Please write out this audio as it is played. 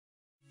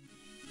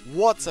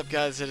What's up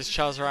guys, it is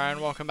Charzzariah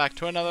and welcome back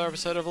to another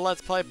episode of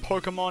Let's Play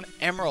Pokemon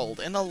Emerald.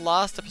 In the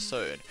last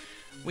episode,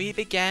 we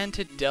began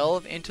to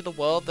delve into the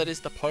world that is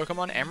the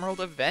Pokemon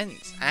Emerald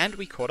events, and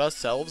we caught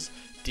ourselves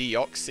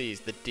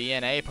Deoxys, the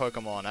DNA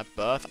Pokemon, at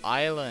Birth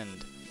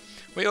Island.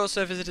 We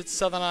also visited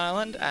Southern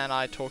Island, and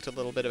I talked a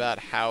little bit about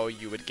how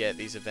you would get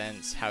these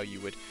events, how you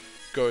would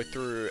go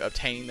through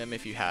obtaining them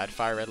if you had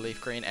Fire Red,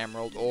 Leaf Green,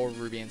 Emerald, or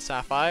Ruby and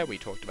Sapphire. We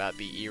talked about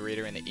the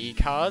e-reader and the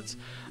e-cards.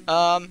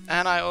 And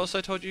I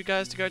also told you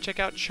guys to go check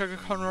out Sugar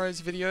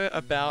Conroy's video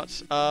about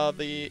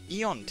the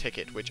Eon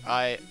ticket, which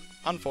I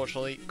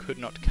unfortunately could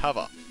not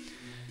cover.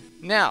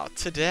 Now,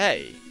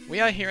 today, we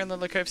are here in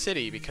Little Cove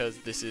City because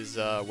this is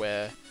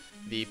where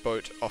the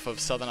boat off of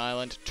Southern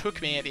Island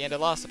took me at the end of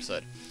last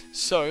episode.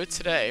 So,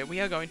 today, we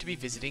are going to be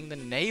visiting the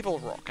Naval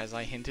Rock, as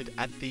I hinted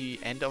at the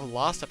end of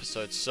last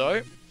episode.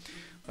 So,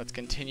 let's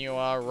continue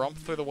our romp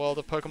through the world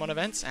of Pokemon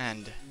events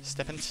and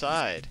step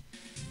inside.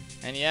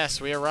 And yes,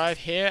 we arrive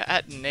here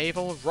at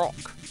Naval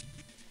Rock.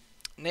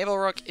 Naval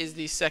Rock is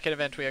the second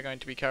event we are going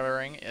to be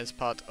covering as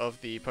part of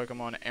the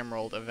Pokemon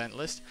Emerald event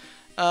list.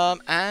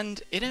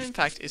 And it in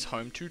fact is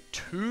home to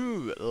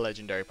 2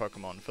 legendary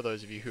Pokemon. For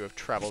those of you who have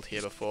traveled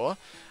here before,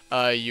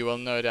 you will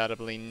no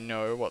doubtably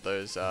know what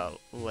those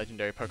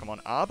legendary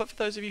Pokemon are. But for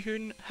those of you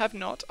who have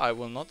not, I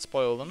will not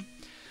spoil them.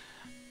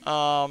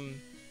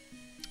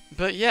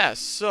 But yeah,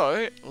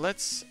 so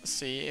let's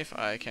see if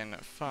I can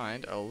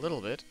find out a little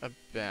bit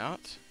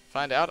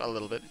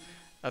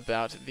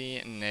about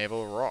the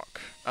Naval Rock.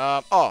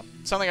 Oh,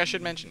 something I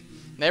should mention.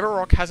 Naval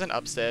Rock has an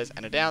upstairs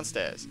and a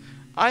downstairs.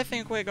 I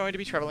think we're going to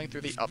be traveling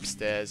through the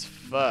upstairs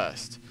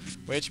first,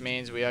 which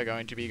means we are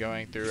going to be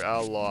going through a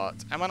lot.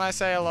 And when I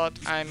say a lot,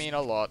 I mean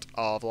a lot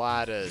of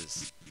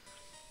ladders,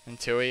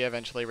 until we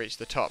eventually reach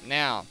the top.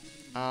 Now,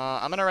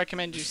 I'm going to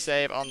recommend you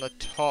save on the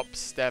top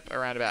step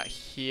around about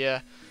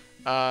here,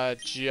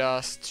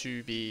 just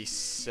to be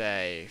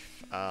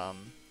safe.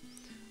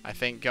 I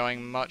think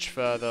going much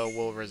further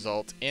will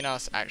result in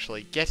us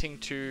actually getting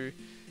to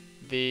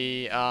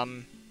the,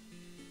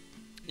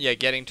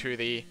 getting to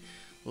the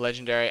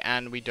legendary,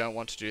 and we don't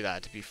want to do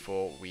that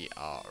before we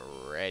are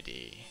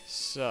ready.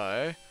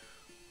 So,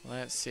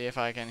 let's see if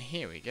I can,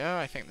 here we go,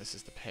 I think this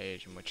is the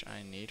page in which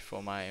I need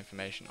for my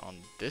information on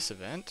this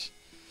event.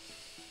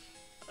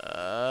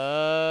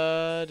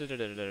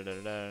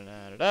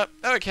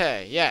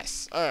 Okay,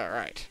 yes,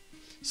 alright.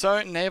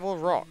 So, Naval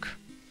Rock.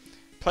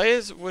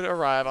 Players would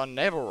arrive on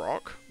Naval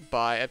Rock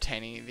by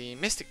obtaining the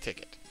Mystic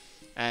Ticket,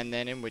 and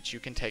then in which you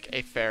can take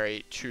a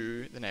ferry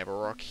to the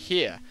Naval Rock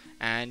here,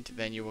 and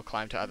then you will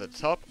climb to either the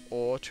top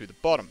or to the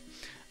bottom.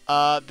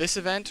 This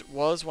event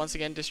was once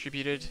again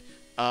distributed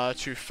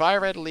to Fire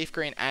Red, Leaf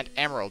Green, and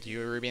Emerald.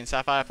 You Ruby and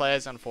Sapphire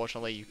players,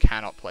 unfortunately, you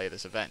cannot play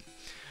this event.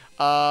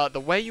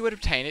 The way you would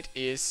obtain it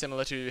is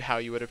similar to how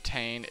you would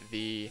obtain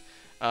the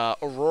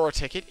Aurora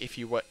ticket if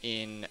you were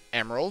in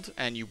Emerald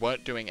and you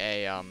weren't doing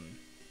a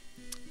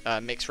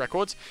mixed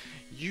records.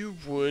 You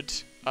would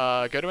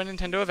go to a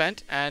Nintendo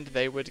event and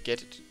they would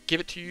give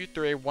it to you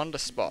through a Wonder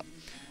Spot.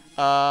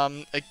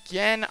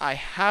 Again, I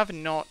have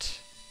not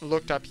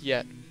looked up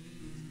yet.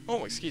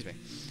 Oh, excuse me.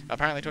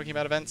 Apparently talking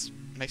about events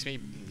makes me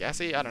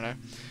gassy, I don't know.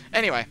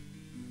 Anyway,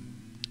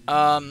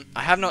 I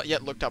have not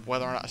yet looked up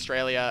whether or not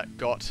Australia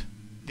got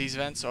these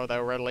events or they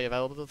were readily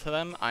available to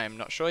them. I am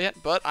not sure yet,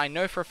 but I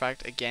know for a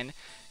fact, again,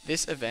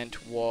 this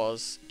event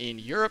was in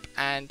Europe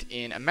and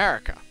in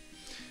America.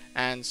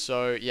 And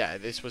so, yeah,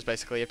 this was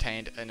basically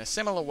obtained in a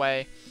similar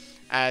way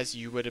as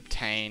you would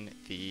obtain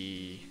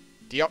the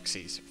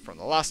Deoxys from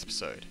the last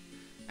episode.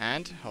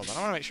 And, hold on,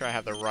 I want to make sure I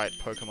have the right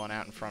Pokemon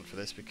out in front for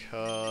this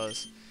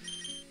because,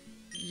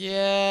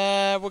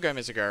 yeah, we'll go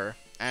Mizugo.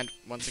 And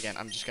once again,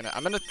 I'm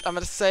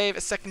gonna save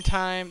a second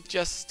time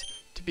just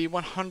to be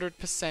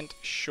 100%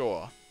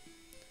 sure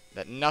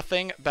that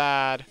nothing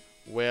bad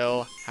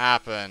will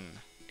happen.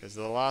 Because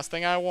the last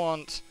thing I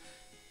want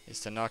is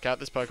to knock out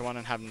this Pokemon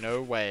and have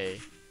no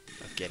way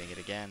of getting it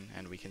again.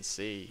 And we can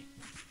see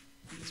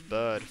this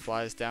bird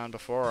flies down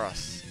before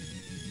us.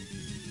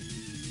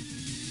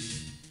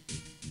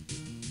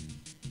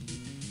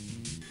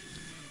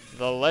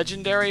 The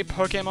legendary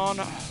Pokemon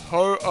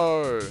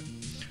Ho-Oh.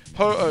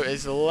 Ho-Oh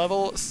is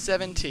level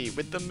 70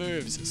 with the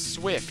moves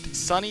Swift,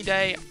 Sunny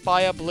Day,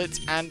 Fire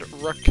Blitz, and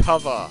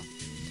Recover.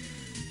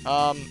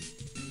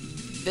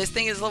 This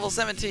thing is level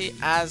 70,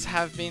 as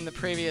have been the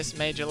previous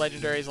major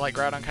legendaries like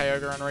Groudon,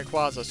 Kyogre, and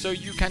Rayquaza, so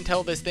you can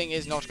tell this thing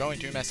is not going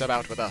to mess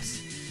about with us.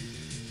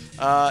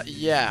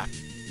 Yeah.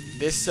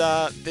 This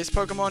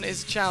Pokemon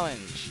is a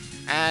challenge.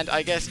 And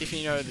I guess if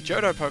you know the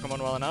Johto Pokemon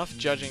well enough,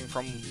 judging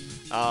from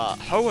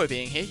Ho-Oh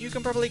being here, you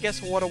can probably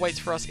guess what awaits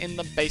for us in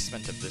the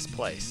basement of this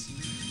place.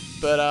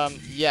 But,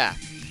 yeah.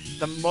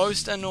 The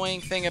most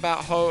annoying thing about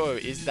Ho-Oh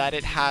is that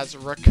it has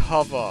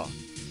Recover.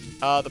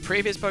 The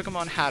previous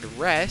Pokemon had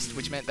Rest,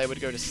 which meant they would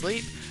go to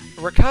sleep.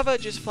 Recover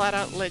just flat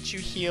out lets you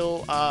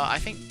heal, I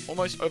think,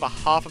 almost over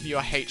half of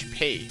your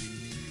HP.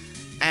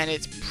 And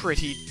it's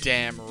pretty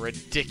damn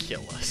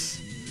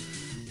ridiculous.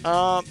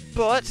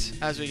 But,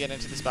 as we get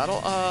into this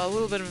battle, a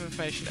little bit of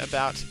information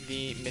about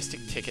the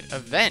Mystic Ticket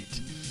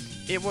event.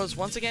 It was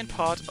once again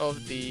part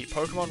of the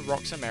Pokemon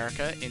Rocks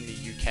America in the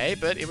UK,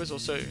 but it was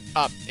also,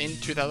 in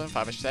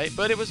 2005 I should say,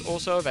 but it was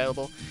also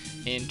available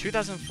in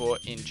 2004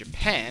 in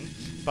Japan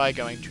by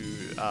going to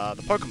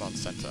the Pokemon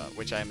Center,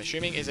 which I'm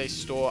assuming is a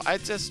store,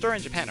 it's a store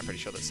in Japan I'm pretty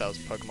sure that sells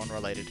Pokemon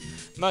related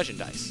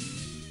merchandise.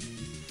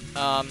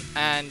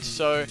 And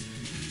so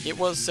it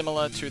was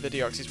similar to the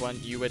Deoxys one.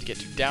 You would get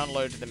to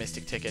download the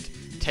Mystic Ticket,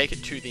 take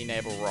it to the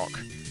Naval Rock,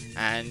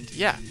 and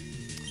yeah.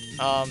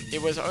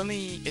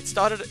 It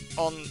started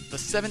on the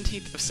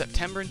 17th of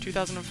September in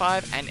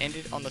 2005 and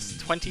ended on the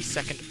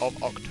 22nd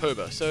of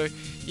October. So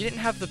you didn't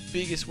have the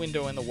biggest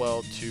window in the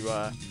world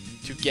to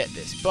get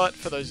this. But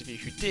for those of you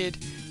who did,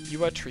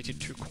 you are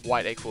treated to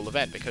quite a cool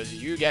event because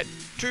you get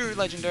 2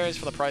 legendaries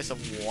for the price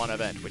of 1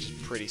 event, which is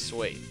pretty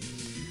sweet.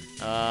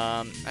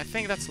 I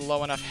think that's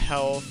low enough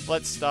health.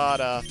 Let's start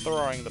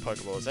throwing the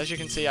Pokeballs. As you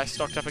can see, I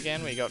stocked up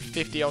again. We got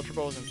 50 Ultra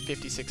Balls and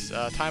 56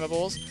 Timer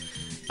Balls.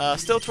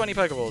 Still 20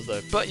 Pokeballs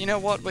though, but you know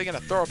what, we're gonna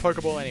throw a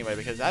Pokeball anyway,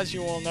 because as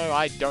you all know,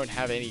 I don't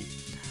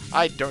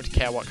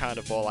care what kind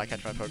of ball I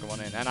catch my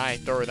Pokemon in, and I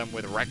throw them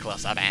with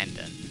reckless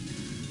abandon.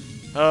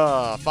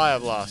 Fire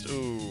Blast,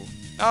 ooh.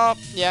 Oh,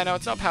 yeah, no,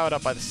 it's not powered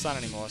up by the sun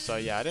anymore, so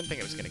yeah, I didn't think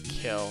it was gonna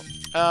kill.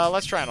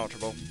 Let's try an Ultra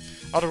Ball.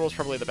 Ultra Ball's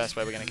probably the best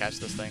way we're gonna catch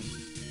this thing.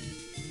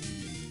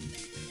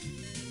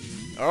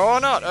 Or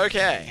not,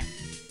 okay.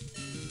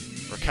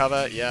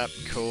 Recover, yep,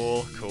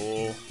 cool,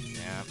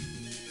 yeah.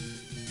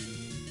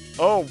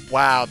 Oh,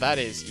 wow, that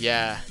is,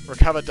 yeah.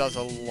 Recover does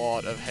a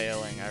lot of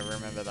healing. I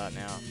remember that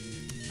now.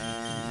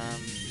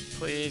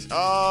 Please.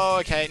 Oh,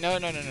 okay. No.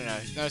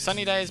 No,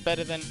 Sunny Day is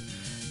better than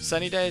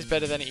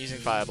it using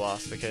Fire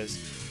Blast, because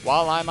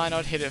while I might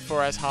not hit it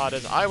for as hard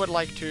as I would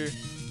like to,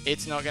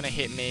 it's not going to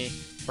hit me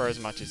for as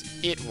much as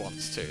it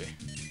wants to.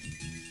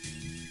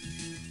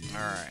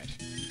 Alright.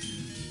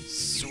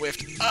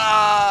 Swift.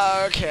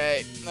 Ah,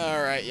 okay.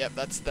 Alright, yep,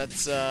 that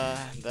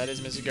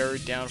is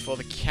Mizugoru down for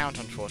the count,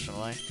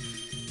 unfortunately.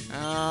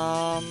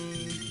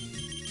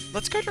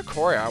 Let's go to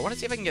Korea. I want to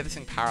see if I can get this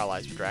thing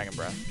paralyzed with Dragon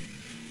Breath.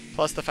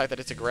 Plus the fact that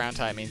it's a ground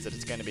type means that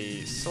it's going to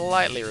be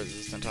slightly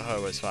resistant to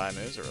Ho-Oh's fire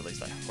moves, or at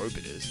least I hope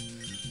it is.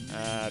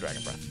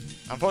 Dragon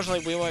Breath.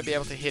 Unfortunately, we won't be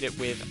able to hit it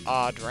with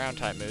our ground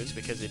type moves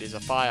because it is a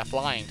fire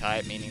flying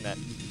type, meaning that,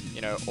 you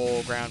know,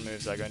 all ground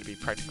moves are going to be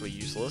practically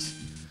useless.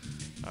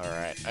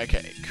 Alright,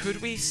 okay. Could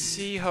we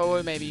see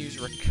Ho-Oh maybe use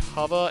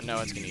Recover?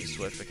 No, it's going to use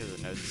Swift because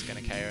it knows it's going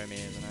to KO me,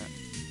 isn't it?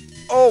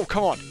 Oh,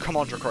 come on,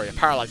 Dracoria.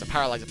 Paralyze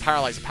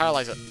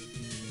it.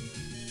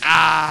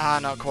 Ah,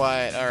 not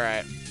quite.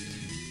 Alright.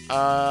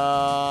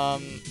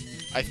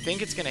 I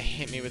think it's going to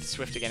hit me with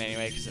Swift again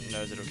anyway, because it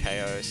knows it'll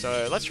KO.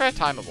 So, let's try a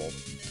Timer Ball.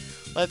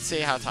 Let's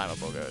see how Timer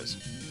Ball goes.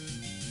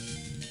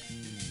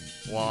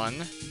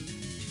 1.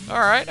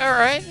 Alright.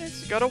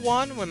 It's got a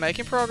 1. We're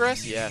making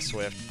progress. Yeah,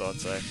 Swift.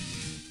 Thought so.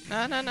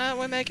 No.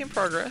 We're making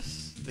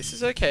progress. This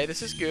is okay.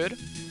 This is good.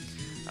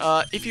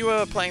 If you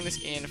were playing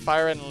this in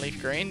Fire Red and Leaf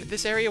Green,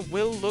 this area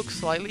will look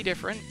slightly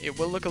different. It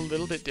will look a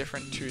little bit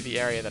different to the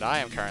area that I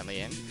am currently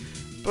in,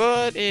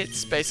 but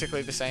it's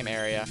basically the same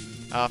area,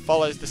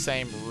 follows the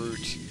same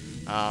route.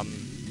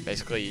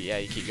 Basically, yeah,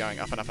 you keep going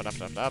up and up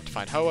to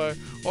find Ho-Oh,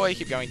 or you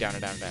keep going down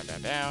and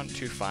down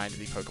to find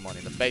the Pokemon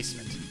in the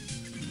basement.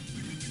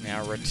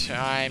 Now,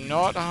 I'm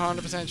not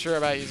 100% sure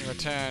about using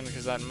Return,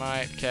 because that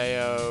might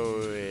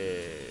KO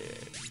it.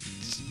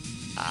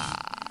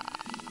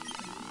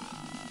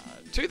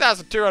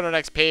 2,200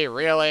 XP,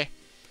 really?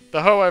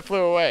 The Ho-Oh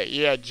flew away.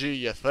 Yeah, gee,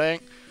 you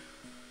think?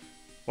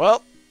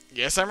 Well,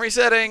 guess I'm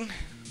resetting.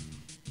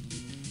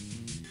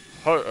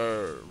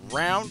 Ho-Oh,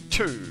 round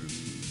 2.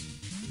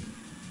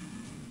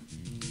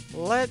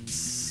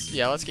 Let's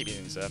keep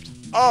using Surf.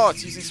 Oh,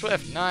 it's using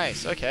Swift.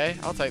 Nice. Okay,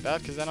 I'll take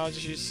that, because then I'll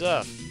just use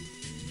Surf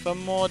for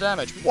more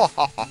damage.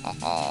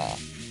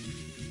 Wahahaha.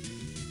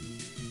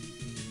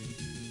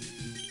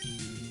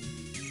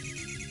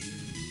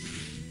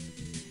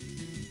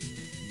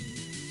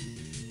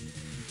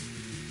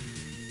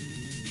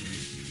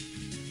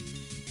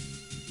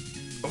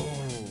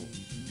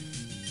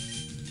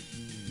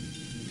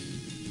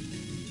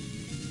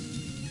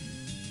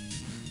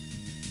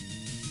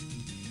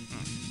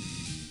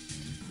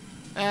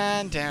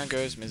 And down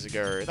goes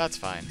Mizugoru. That's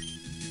fine.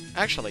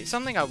 Actually,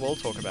 something I will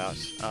talk about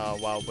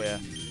while we're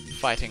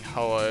fighting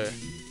Ho-Oh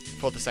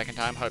for the second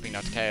time, hoping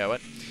not to KO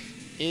it,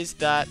 is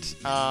that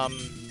I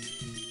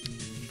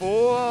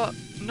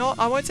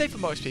won't say for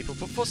most people,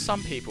 but for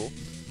some people,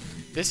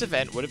 this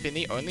event would have been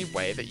the only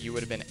way that you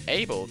would have been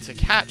able to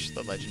catch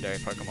the legendary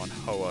Pokemon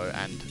Ho-Oh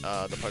and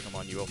the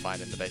Pokemon you will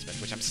find in the basement,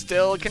 which I'm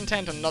still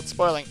content on not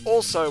spoiling.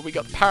 Also, we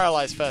got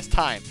paralyzed first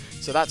time,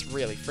 so that's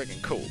really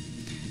friggin' cool.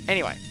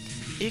 Anyway,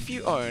 if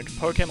you owned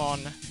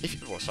Pokemon, I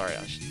should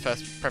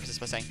first preface this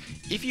by saying,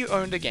 if you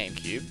owned a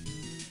GameCube,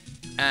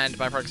 and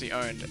by proxy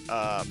owned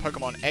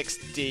Pokemon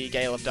XD,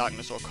 Gale of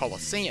Darkness, or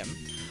Colosseum,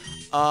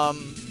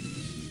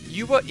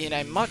 you were in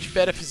a much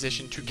better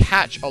position to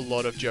catch a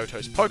lot of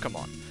Johto's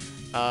Pokemon,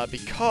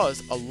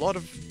 because a lot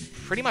of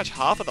pretty much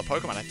half of the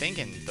Pokemon, I think,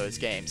 in those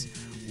games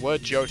were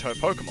Johto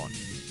Pokemon.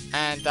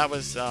 And that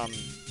was,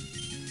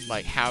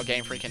 like, how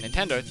Game Freak and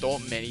Nintendo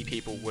thought many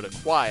people would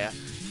acquire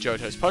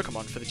Johto's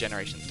Pokemon for the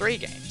Generation 3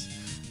 games.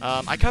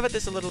 I covered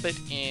this a little bit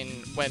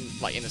in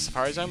the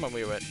Safari Zone when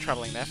we were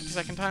traveling there for the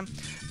second time,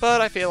 but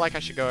I feel like I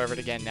should go over it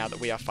again now that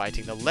we are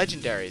fighting the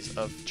legendaries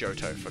of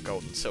Johto for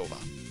Gold and Silver.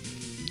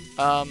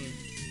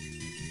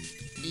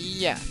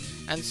 Yeah,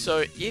 and so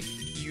if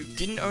you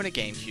didn't own a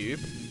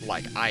GameCube,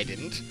 like I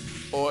didn't,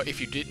 or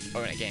if you did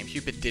own a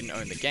GameCube but didn't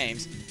own the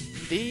games,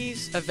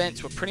 these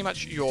events were pretty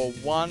much your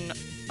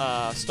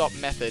one-stop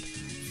method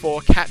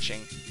for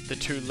catching the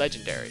two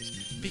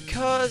legendaries.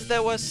 Because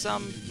there was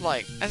some,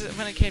 like,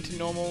 when it came to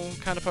normal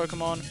kind of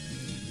Pokemon,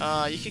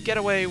 you could get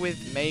away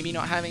with maybe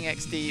not having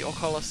XD or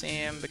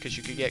Colosseum, because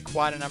you could get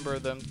quite a number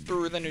of them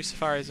through the new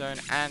Safari Zone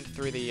and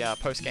through the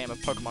post-game of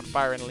Pokemon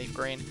Fire and Leaf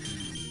Green.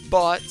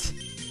 But,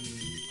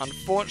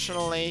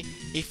 unfortunately,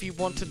 if you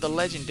wanted the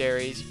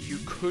legendaries, you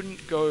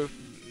couldn't go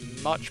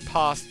much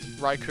past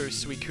Raikou,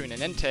 Suicune,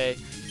 and Entei,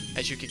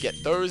 as you could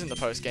get those in the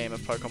post-game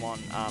of Pokemon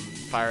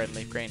Fire and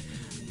Leaf Green.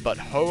 But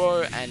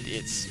Ho-Oh and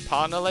its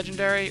partner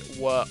legendary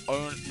were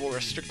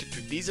restricted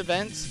to these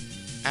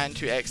events and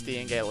to XD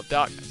and Gale of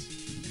Darkness.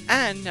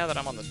 And now that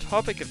I'm on the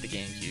topic of the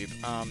GameCube,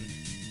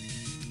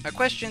 a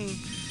question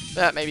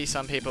that maybe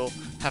some people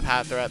have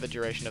had throughout the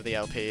duration of the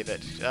LP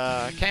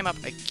that came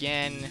up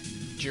again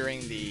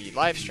during the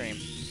live stream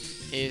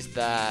is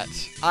that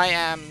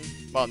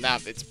now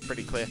it's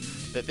pretty clear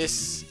that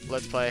this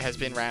Let's Play has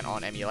been ran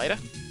on emulator,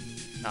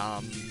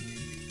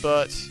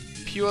 but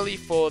purely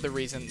for the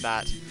reason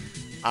that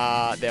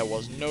there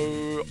was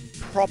no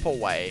proper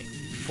way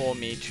for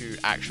me to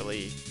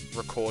actually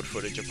record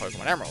footage of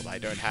Pokemon Emerald. I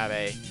don't have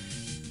a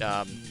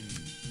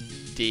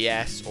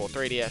DS or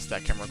 3DS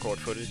that can record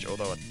footage,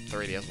 although a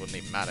 3DS wouldn't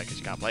even matter because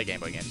you can't play Game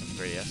Boy games on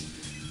the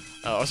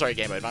 3DS.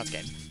 Game Boy Advance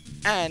games.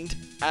 And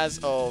as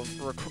of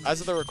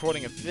the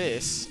recording of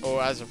this,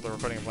 or as of the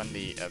recording of when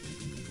the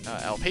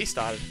LP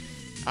started,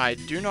 I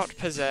do not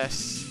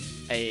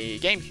possess a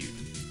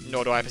GameCube,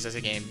 nor do I possess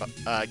a Game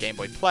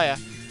Boy player,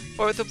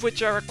 both of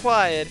which are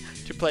required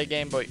to play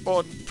Game Boy,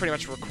 or pretty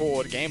much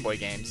record Game Boy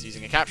games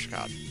using a capture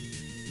card.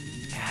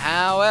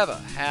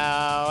 However,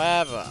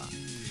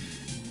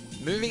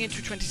 moving into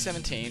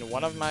 2017,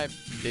 one of my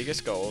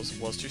biggest goals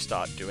was to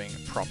start doing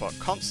proper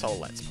console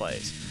Let's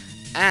Plays.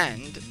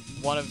 And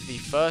one of the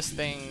first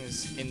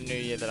things in the new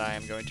year that I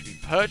am going to be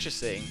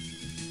purchasing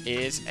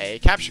is a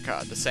capture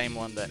card, the same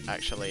one that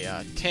actually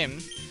Tim...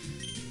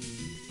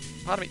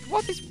 Pardon me,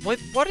 what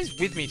is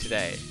with me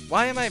today?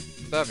 Why am I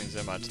burping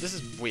so much? This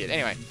is weird.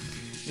 Anyway,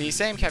 the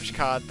same capture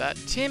card that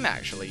Tim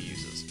actually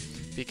uses,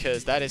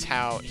 because that is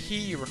how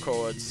he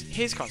records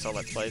his console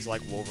Let's Plays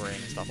like Wolverine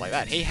and stuff like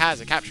that. He has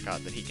a capture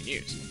card that he can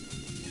use.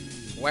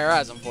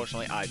 Whereas,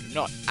 unfortunately, I do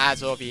not,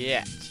 as of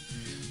yet.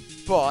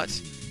 But,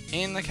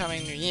 in the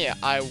coming new year,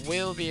 I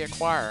will be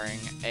acquiring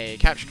a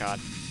capture card,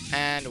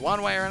 and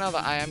one way or another,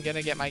 I am going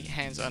to get my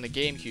hands on a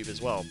GameCube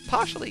as well.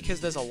 Partially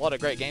because there's a lot of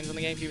great games on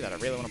the GameCube that I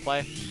really want to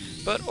play,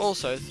 but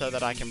also so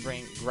that I can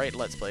bring great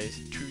Let's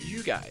Plays to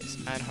you guys,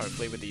 and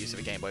hopefully with the use of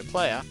a Game Boy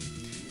player,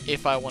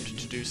 if I wanted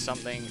to do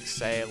something,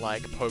 say,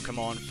 like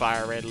Pokemon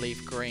Fire Red,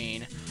 Leaf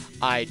Green,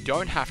 I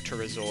don't have to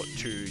resort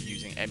to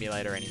using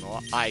emulator anymore.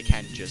 I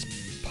can just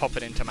pop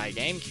it into my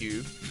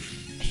GameCube,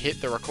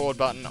 hit the record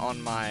button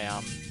on my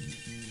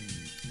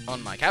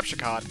capture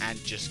card,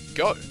 and just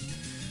go.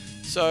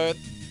 So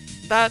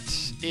that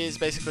is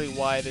basically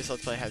why this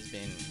Let's Play has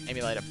been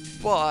emulator,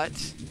 but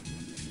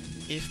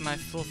if my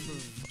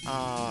sources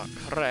are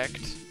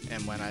correct,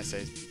 and when I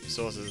say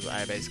sources,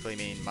 I basically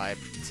mean my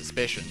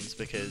suspicions,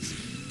 because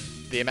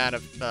the amount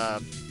of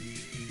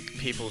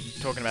people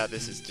talking about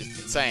this is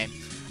just insane.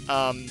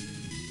 I'm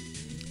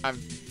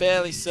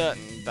fairly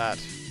certain that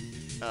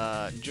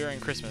during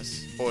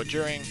Christmas, or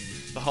during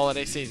the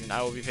holiday season,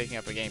 I will be picking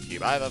up a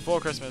GameCube, either for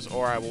Christmas,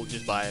 or I will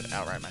just buy it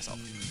outright myself.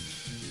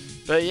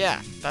 But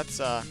yeah, that's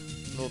a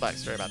little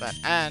backstory about that.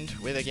 And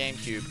with a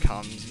GameCube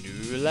comes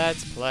new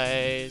Let's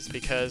Plays,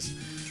 because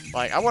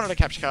like, I wanted a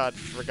capture card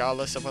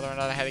regardless of whether or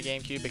not I had a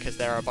GameCube, because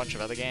there are a bunch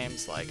of other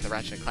games, like the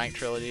Ratchet & Clank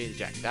trilogy, the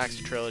Jak and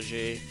Daxter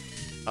trilogy,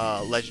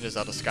 Legend of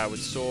Zelda Skyward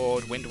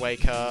Sword, Wind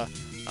Waker,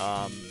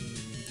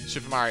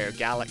 Super Mario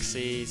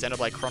Galaxy,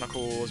 Xenoblade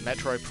Chronicles,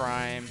 Metroid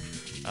Prime,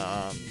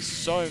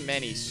 so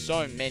many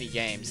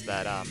games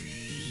that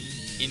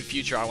in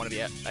future I want to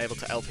be able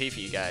to LP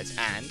for you guys,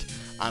 and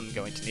I'm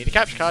going to need a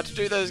capture card to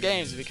do those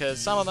games, because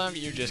some of them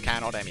you just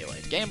cannot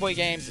emulate. Game Boy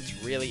games,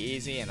 it's really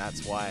easy, and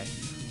that's why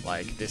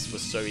like this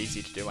was so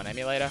easy to do on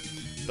emulator.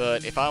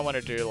 But if I want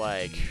to do,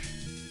 like,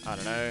 I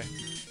don't know,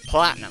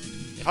 Platinum,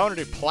 if I want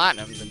to do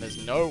Platinum, then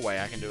there's no way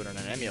I can do it on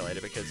an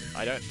emulator, because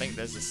I don't think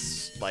there's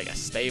this, like, a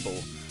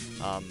stable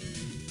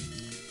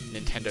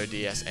Nintendo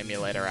DS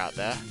emulator out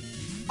there.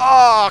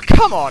 Oh,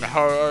 come on,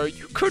 Ho!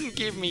 You couldn't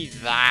give me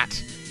that!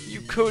 You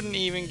couldn't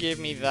even give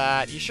me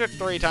that! You shook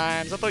 3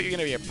 times, I thought you were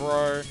gonna be a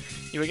bro.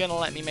 You were gonna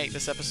let me make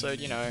this episode,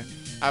 you know,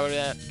 I was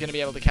gonna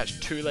be able to catch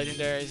 2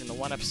 legendaries in the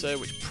one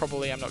episode, which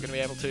probably I'm not gonna be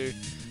able to,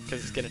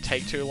 because it's going to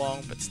take too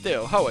long, but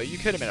still, Ho-Oh, you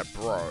could have been a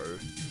bro.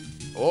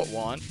 Or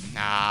one.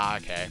 Nah,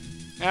 okay.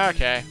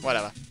 Okay,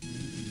 whatever.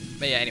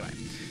 But yeah, anyway,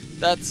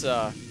 that's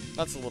a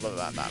little bit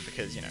about that,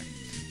 because, you know,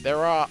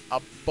 there are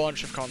a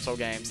bunch of console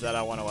games that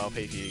I want to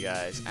LP for you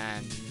guys,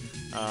 and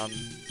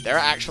there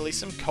are actually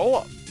some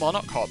co-op, well,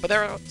 not co-op, but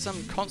there are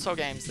some console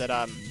games that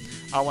I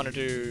want to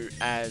do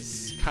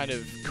as kind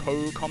of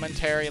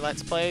co-commentary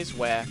Let's Plays,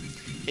 where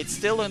it's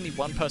still only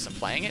one person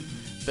playing it,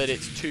 but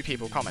it's two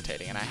people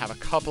commentating, and I have a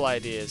couple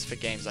ideas for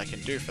games I can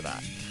do for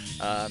that.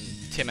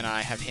 Tim and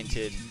I have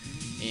hinted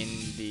in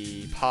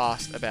the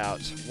past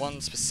about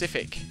one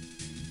specific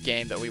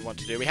game that we want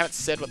to do. We haven't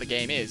said what the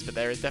game is, but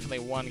there is definitely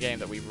one game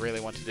that we really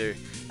want to do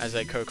as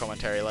a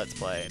co-commentary Let's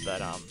Play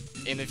that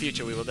in the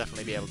future we will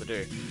definitely be able to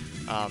do.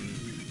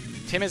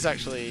 Tim is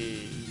actually,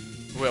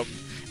 well,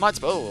 might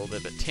spoil a little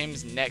bit, but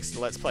Tim's next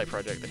Let's Play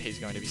project that he's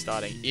going to be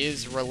starting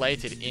is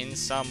related in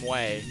some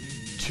way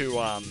to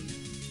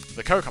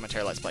the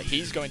co-commentary Let's Play.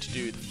 He's going to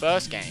do the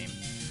first game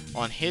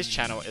on his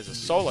channel as a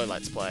solo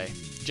Let's Play,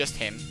 just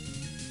him.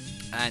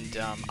 And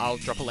I'll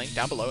drop a link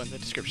down below in the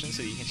description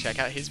so you can check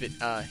out his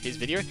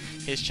video,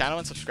 his channel,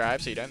 and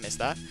subscribe so you don't miss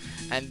that.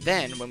 And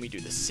then when we do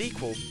the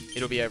sequel,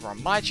 it'll be over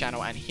on my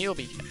channel, and he'll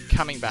be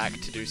coming back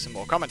to do some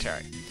more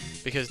commentary.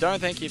 Because don't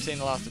think you've seen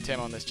the last of Tim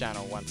on this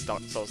channel once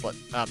Dark Souls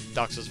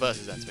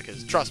Versus ends,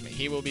 because trust me,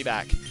 he will be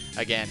back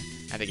again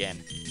and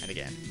again and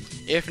again.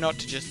 If not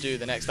to just do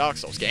the next Dark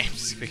Souls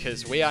games,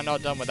 because we are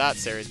not done with that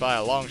series by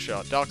a long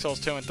shot. Dark Souls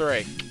 2 and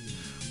 3,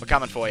 we're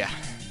coming for you.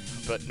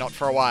 But not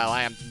for a while.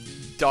 I am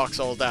Dark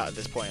Souls out at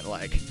this point.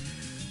 Like,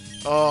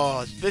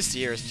 oh, this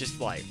year is just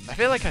like, I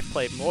feel like I've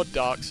played more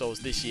Dark Souls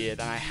this year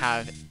than I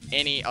have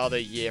any other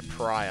year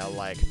prior.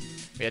 Like,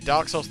 we had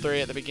Dark Souls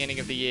 3 at the beginning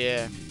of the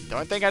year.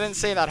 Don't think I didn't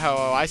see that,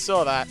 Ho-Oh. I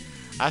saw that.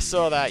 I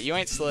saw that. You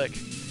ain't slick.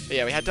 But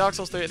yeah, we had Dark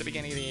Souls 3 at the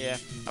beginning of the year.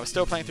 I was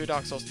still playing through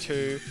Dark Souls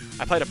 2.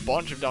 I played a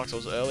bunch of Dark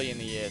Souls early in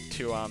the year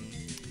to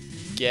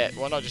get,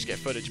 well, not just get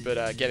footage,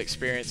 but get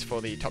experience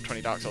for the top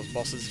 20 Dark Souls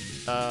bosses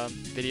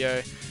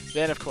video.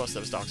 Then, of course,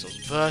 there was Dark Souls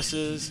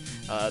Versus,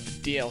 the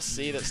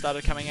DLC that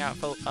started coming out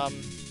for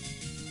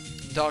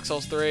Dark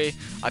Souls 3.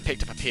 I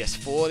picked up a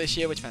PS4 this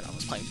year, which meant I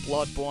was playing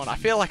Bloodborne. I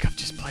feel like I've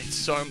just played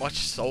so much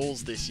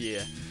Souls this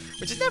year,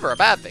 which is never a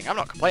bad thing. I'm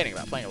not complaining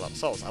about playing a lot of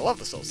Souls. I love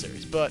the Souls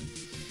series, but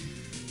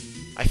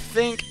I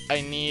think I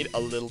need a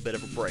little bit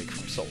of a break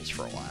from Souls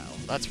for a while.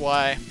 That's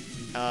why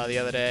the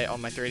other day on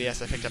my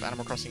 3DS I picked up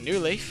Animal Crossing New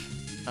Leaf,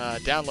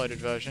 downloaded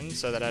version,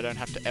 so that I don't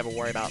have to ever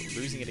worry about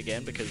losing it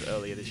again, because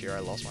earlier this year I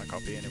lost my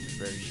copy and it was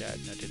very sad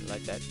and I didn't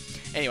like that.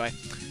 Anyway,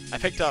 I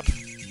picked up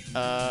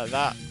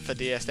that for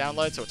DS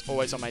download, so it's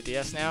always on my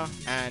DS now,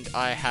 and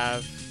I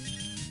have,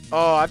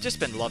 oh, I've just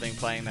been loving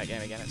playing that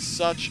game again. It's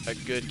such a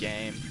good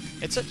game.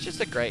 It's just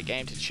a great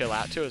game to chill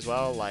out to as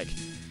well. Like,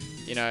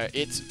 you know,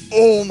 it's,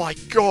 oh my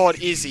god,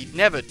 Izzy,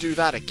 never do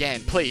that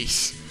again,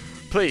 please.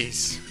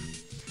 Please.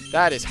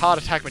 That is heart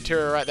attack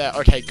material right there.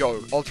 Okay,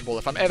 go. Ultra Ball.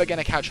 If I'm ever going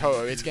to catch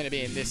Ho-Oh, it's going to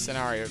be in this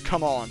scenario.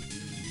 Come on.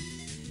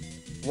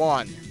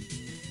 1.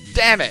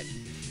 Damn it.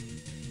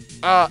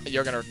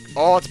 You're going to...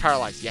 Oh, it's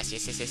paralyzed. Yes,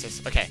 yes, yes, yes,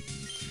 yes. Okay.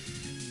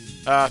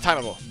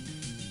 Timeable.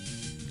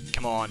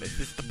 Come on. This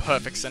is the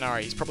perfect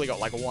scenario. He's probably got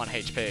like 1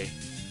 HP.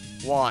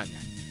 1,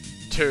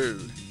 2,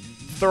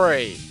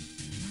 3.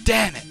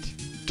 Damn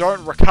it.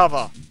 Don't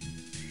recover.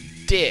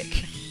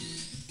 Dick.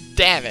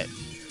 Damn it.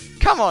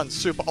 Come on,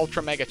 Super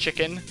Ultra Mega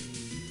Chicken.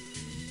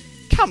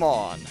 Come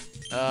on.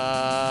 You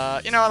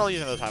know what, I'll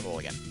use another time ball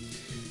again.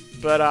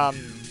 But,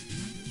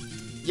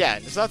 yeah,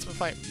 so that's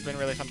been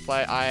really fun to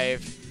play.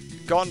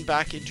 I've gone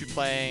back into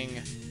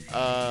playing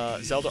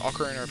Zelda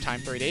Ocarina of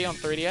Time 3D on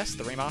 3DS,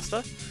 the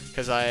remaster,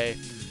 because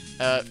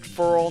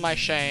for all my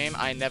shame,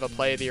 I never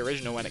played the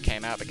original when it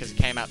came out, because it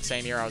came out the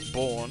same year I was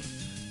born.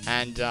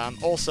 And,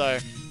 also,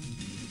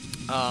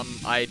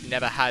 I'd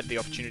never had the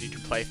opportunity to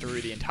play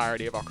through the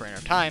entirety of Ocarina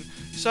of Time,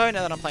 so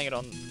now that I'm playing it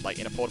on, like,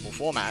 in a portable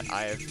format,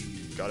 I've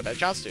got a better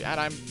chance to, and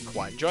I'm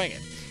quite enjoying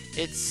it.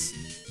 It's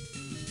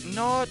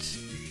not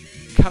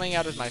coming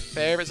out as my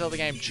favorite Zelda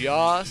game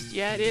just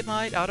yet. It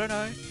might, I don't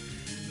know.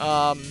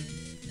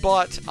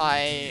 But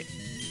I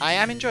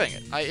am enjoying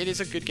it. It is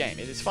a good game.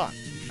 It is fun,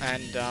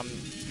 and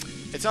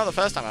it's not the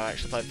first time I've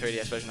actually played the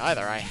 3DS version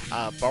either. I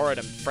borrowed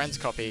a friend's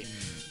copy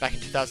back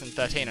in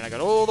 2013, and I got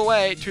all the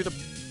way to the...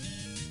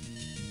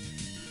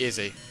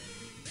 Izzy.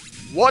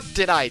 What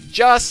did I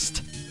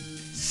just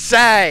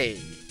say?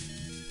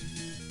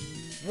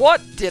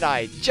 What did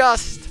I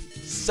just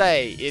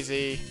say,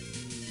 Izzy?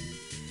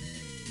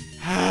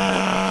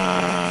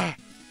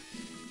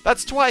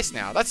 That's twice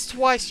now. That's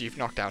twice you've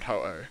knocked out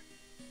Ho-Oh.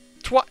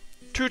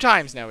 2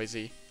 times now,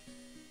 Izzy.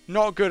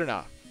 Not good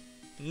enough.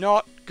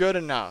 Not good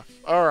enough.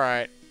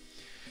 Alright.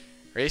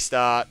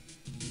 Restart.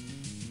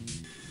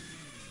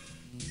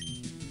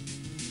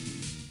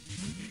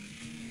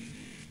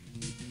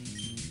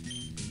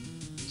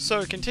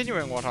 So,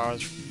 continuing what I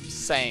was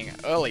saying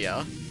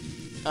earlier,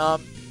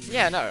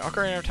 yeah, no,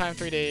 Ocarina of Time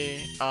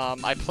 3D,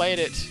 I played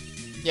it,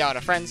 yeah, on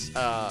a friend's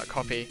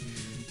copy,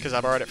 because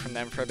I borrowed it from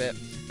them for a bit,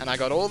 and I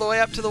got all the way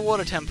up to the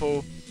water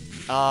temple,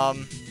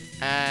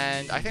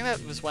 And I think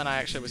that was when I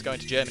actually was going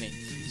to Germany.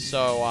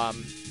 So,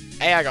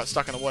 A, I got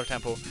stuck in the water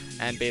temple,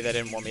 and B, they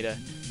didn't want me to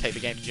take the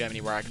game to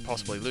Germany where I could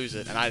possibly lose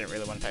it, and I didn't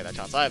really want to take that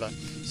chance either.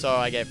 So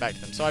I gave it back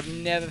to them. So I've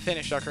never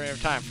finished Ocarina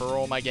of Time for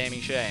all my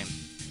gaming shame.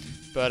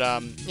 But,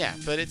 yeah,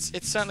 but it's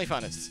certainly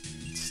fun. It's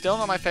still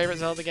not my favorite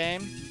Zelda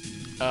game.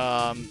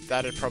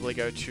 That'd probably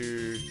go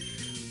to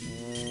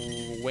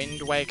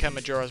Wind Waker,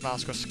 Majora's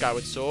Mask, or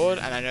Skyward Sword,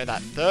 and I know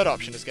that third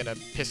option is going to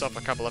piss off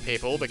a couple of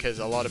people because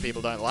a lot of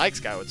people don't like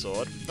Skyward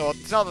Sword. Well,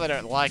 it's not that they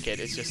don't like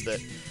it, it's just that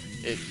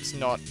it's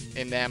not,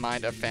 in their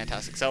mind, a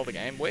fantastic Zelda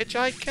game, which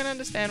I can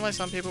understand why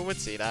some people would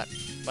see that.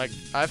 Like,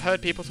 I've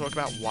heard people talk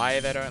about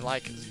why they don't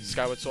like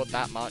Skyward Sword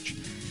that much,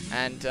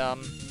 and,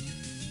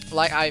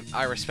 like,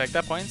 I respect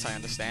their points, I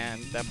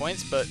understand their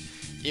points, but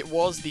it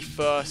was the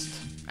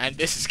first, and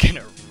this is going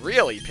to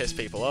really piss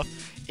people off,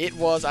 it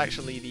was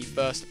actually the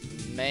first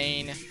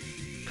main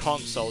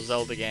console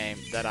Zelda game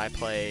that I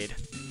played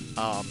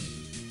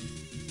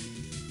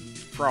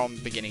from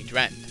beginning to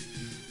end.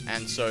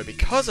 And so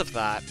because of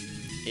that,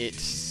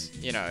 it's,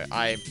 you know,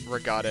 I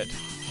regard it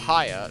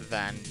higher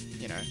than,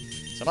 you know,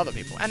 some other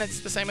people. And it's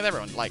the same with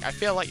everyone. Like, I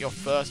feel like your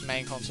first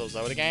main console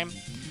Zelda game,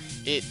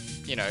 it,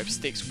 you know,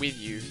 sticks with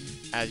you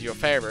as your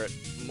favorite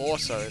more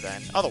so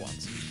than other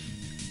ones.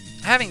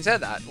 Having said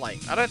that, like,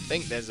 I don't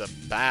think there's a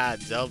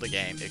bad Zelda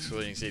game,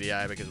 excluding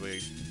CDI, because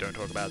we don't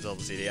talk about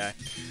Zelda CDI.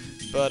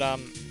 But,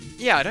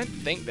 yeah, I don't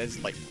think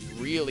there's, like,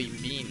 really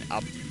been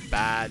a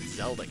bad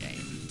Zelda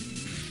game.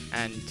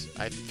 And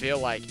I feel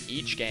like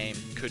each game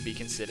could be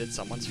considered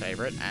someone's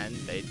favorite, and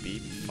they'd be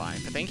fine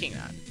for thinking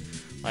that.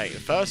 Like, the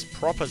first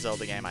proper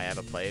Zelda game I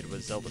ever played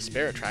was Zelda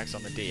Spirit Tracks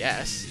on the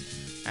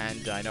DS,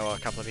 and I know a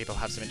couple of people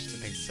have some interesting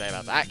things to say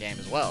about that game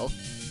as well.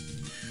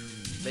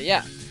 But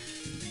yeah.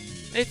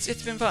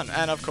 It's been fun,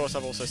 and of course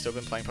I've also still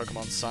been playing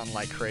Pokemon Sun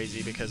like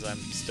crazy because I'm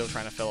still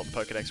trying to fill up the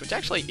Pokedex, which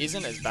actually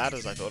isn't as bad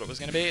as I thought it was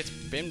going to be. It's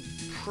been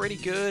pretty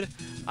good.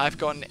 I've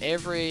gotten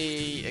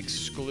every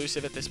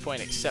exclusive at this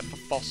point except for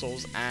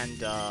Fossils and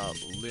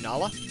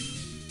Lunala.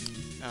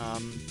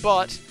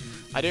 But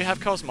I do have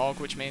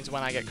Cosmog, which means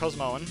when I get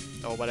Cosmoan,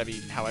 or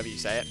however you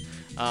say it,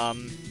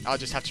 I'll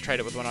just have to trade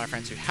it with one of my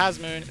friends who has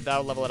Moon.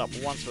 They'll level it up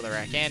once with a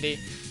rare candy,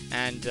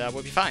 and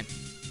we'll be fine.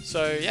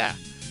 So yeah.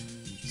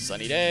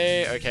 Sunny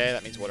day, okay,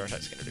 that means water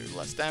attack's gonna do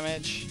less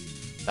damage.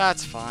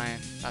 That's fine,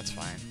 that's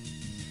fine.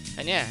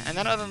 And yeah, and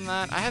then other than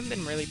that, I haven't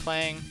been really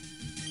playing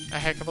a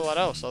heck of a lot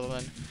else other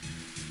than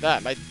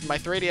that. My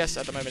 3DS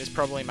at the moment is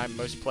probably my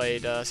most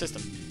played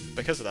system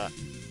because of that.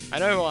 I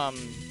know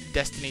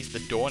Destiny's The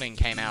Dawning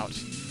came out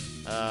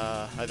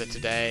either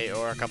today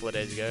or a couple of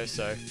days ago,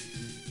 so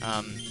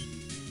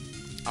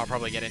I'll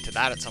probably get into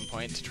that at some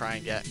point to try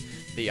and get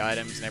the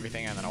items and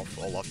everything, and then I'll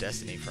fall off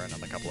Destiny for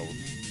another couple of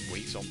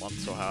weeks or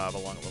months or however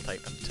long it will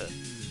take them to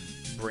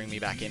bring me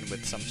back in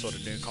with some sort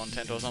of new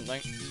content or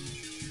something.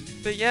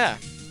 But yeah,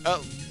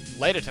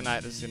 later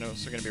tonight, this is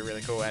also going to be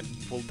really cool, and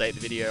we'll date the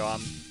video.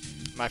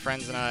 My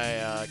friends and I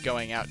are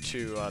going out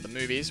to the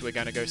movies. We're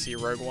going to go see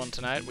Rogue One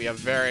tonight. We are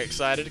very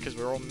excited because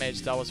we're all major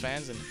Star Wars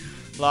fans, and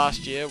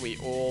last year we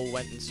all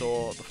went and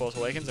saw The Force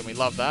Awakens, and we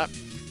loved that.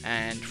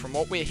 And from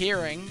what we're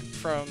hearing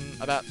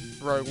about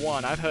Rogue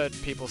One, I've heard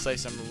people say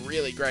some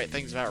really great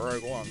things about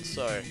Rogue One,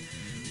 so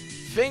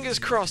fingers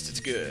crossed it's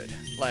good.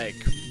 Like,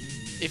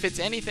 if it's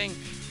anything,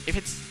 if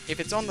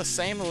it's on the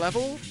same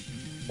level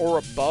or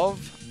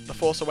above The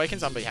Force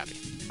Awakens, I'll be happy.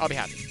 I'll be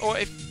happy. Or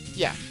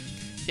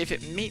if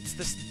it meets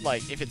this,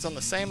 like, if it's on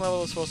the same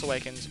level as Force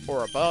Awakens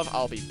or above,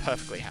 I'll be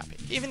perfectly happy.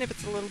 Even if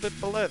it's a little bit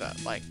below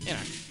that, like, you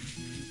know.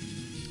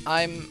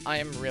 I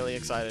am really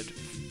excited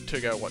to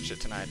go watch it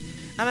tonight.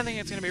 And I think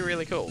it's going to be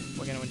really cool.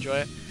 We're going to enjoy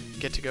it.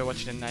 Get to go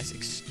watch it in a nice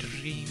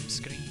extreme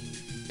screen.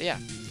 But yeah.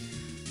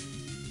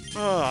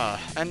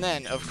 And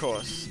then, of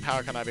course,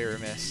 how can I be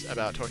remiss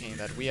about talking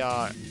that we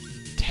are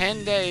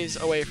 10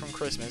 days away from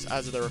Christmas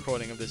as of the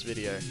recording of this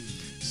video.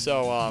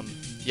 So,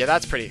 yeah,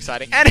 that's pretty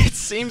exciting. And it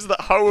seems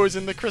that Ho-Oh's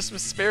in the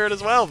Christmas spirit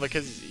as well,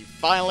 because he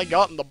finally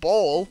got in the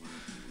ball.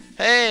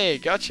 Hey,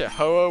 gotcha.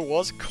 Ho-Oh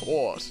was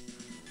caught.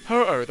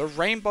 Ho-Oh, the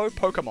rainbow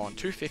Pokémon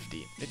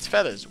 250. Its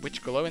feathers,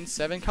 which glow in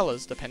 7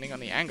 colors depending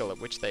on the angle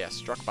at which they are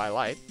struck by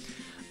light,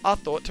 are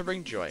thought to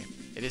bring joy.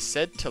 It is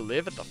said to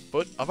live at the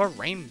foot of a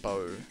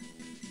rainbow.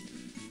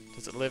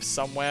 Does it live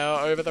somewhere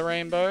over the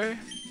rainbow?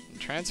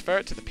 Transfer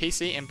it to the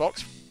PC in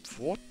box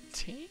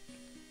 14?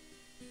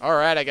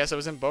 Alright, I guess it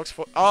was in box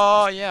 4.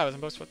 Oh, yeah, it was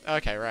in box 4.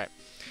 Okay, right.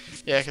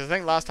 Yeah, because I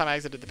think last time I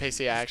exited the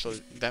PC, I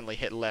accidentally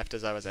hit left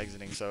as I was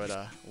exiting, so it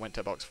went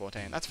to box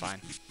 14. That's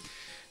fine.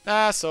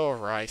 That's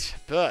alright.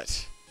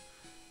 But,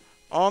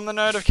 on the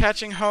note of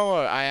catching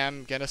Ho-Oh, I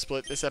am going to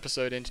split this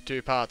episode into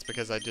 2 parts,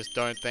 because I just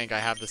don't think I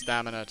have the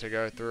stamina to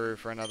go through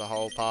for another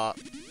whole part.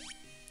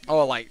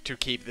 Or, like, to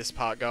keep this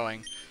part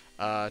going.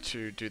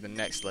 To do the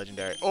next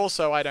legendary.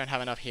 Also, I don't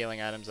have enough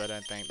healing items, I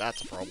don't think.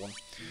 That's a problem.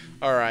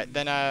 Alright,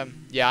 then,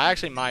 yeah, I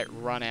actually might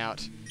run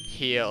out,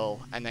 heal,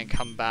 and then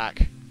come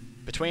back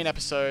between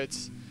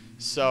episodes,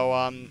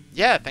 So,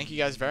 yeah, thank you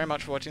guys very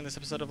much for watching this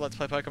episode of Let's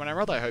Play Pokemon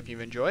Emerald. I hope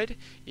you've enjoyed.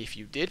 If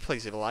you did,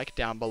 please leave a like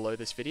down below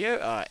this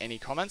video. Any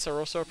comments are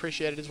also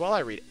appreciated as well. I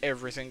read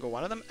every single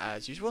one of them,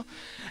 as usual.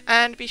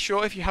 And be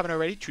sure, if you haven't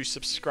already, to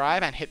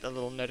subscribe and hit the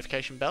little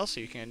notification bell so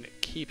you can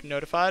keep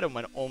notified on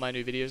when all my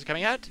new videos are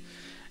coming out.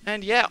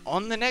 And yeah,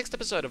 on the next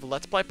episode of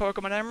Let's Play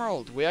Pokemon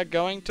Emerald, we are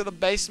going to the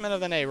basement of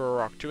the Neighbor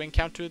Rock to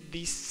encounter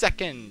the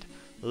second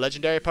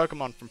legendary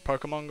Pokemon from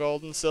Pokemon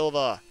Gold and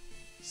Silver.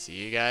 See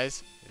you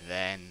guys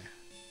then.